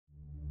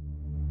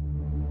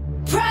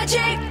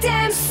Project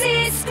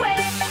Mc².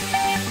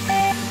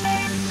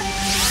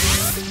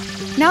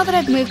 Now that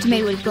I've moved to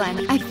Maywood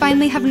Glen, I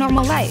finally have a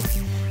normal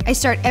life. I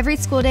start every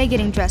school day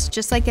getting dressed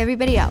just like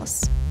everybody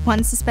else,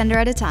 one suspender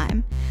at a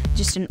time.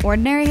 Just an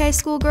ordinary high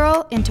school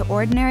girl into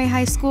ordinary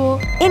high school.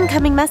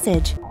 Incoming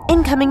message.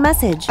 Incoming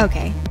message.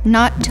 Okay,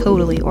 not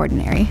totally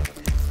ordinary.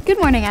 Good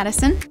morning,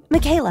 Addison.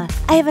 McKeyla,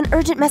 I have an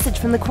urgent message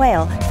from the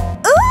Quail.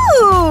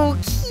 Ooh,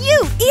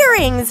 cute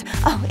earrings!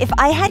 Oh, if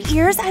I had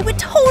ears, I would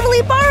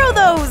totally borrow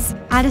those!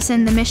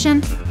 Addison, the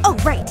mission? Oh,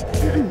 right.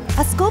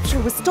 A sculpture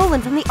was stolen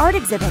from the art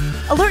exhibit.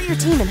 Alert your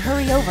team and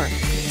hurry over.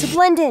 To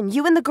blend in,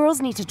 you and the girls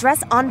need to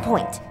dress on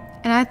point.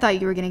 And I thought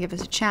you were gonna give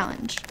us a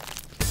challenge.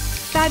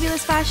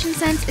 Fabulous fashion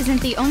sense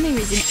isn't the only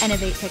reason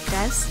Innovate picked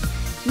us.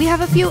 We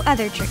have a few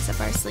other tricks up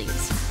our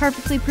sleeves,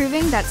 perfectly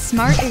proving that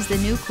smart is the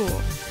new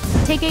cool.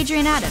 Take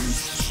Adrienne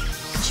Attoms.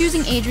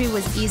 Choosing Adri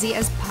was easy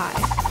as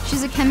pie.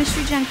 She's a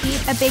chemistry junkie,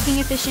 a baking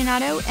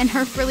aficionado, and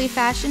her frilly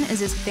fashion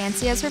is as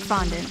fancy as her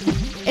fondant.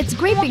 It's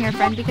great being her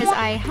friend because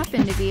I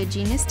happen to be a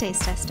genius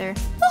taste tester.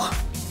 Oh,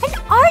 an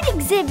art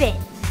exhibit!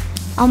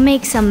 I'll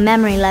make some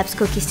memory lapse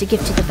cookies to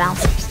give to the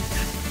bouncers.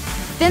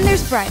 Then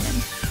there's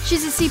Bryden.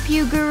 She's a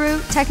CPU guru,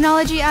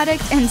 technology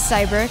addict, and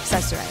cyber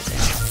accessorizer.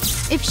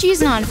 If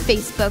she's not on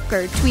Facebook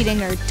or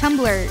tweeting or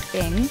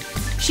Tumblr-ing,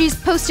 she's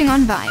posting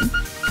on Vine.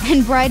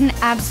 And Bryden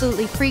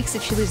absolutely freaks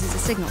if she loses a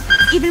signal,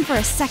 even for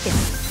a second.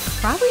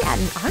 Probably at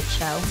an art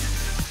show.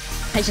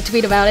 I should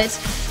tweet about it.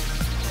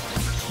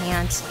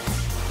 Can't.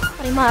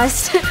 But I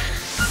must.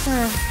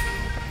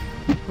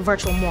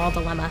 Virtual moral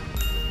dilemma.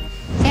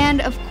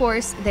 And of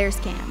course, there's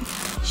Cam.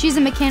 She's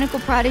a mechanical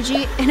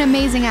prodigy, an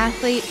amazing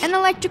athlete, an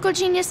electrical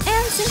genius,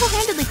 and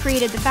single-handedly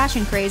created the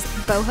fashion craze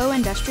boho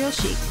industrial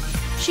chic.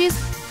 She's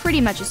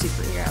pretty much a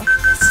superhero.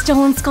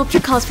 Stolen sculpture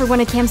calls for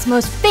one of Cam's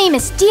most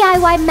famous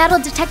DIY metal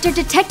detector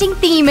detecting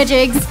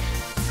thingamajigs.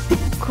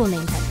 Cool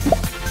name tag.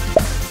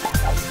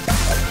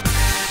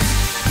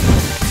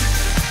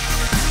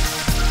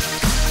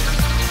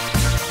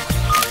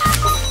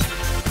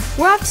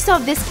 We're off to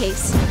solve this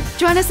case.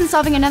 Join us in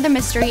solving another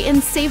mystery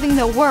and saving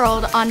the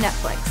world on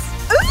Netflix.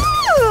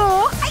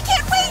 Ooh, I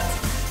can't wait!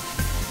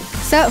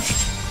 So,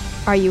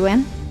 are you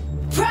in?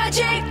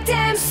 Project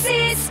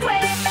Mc².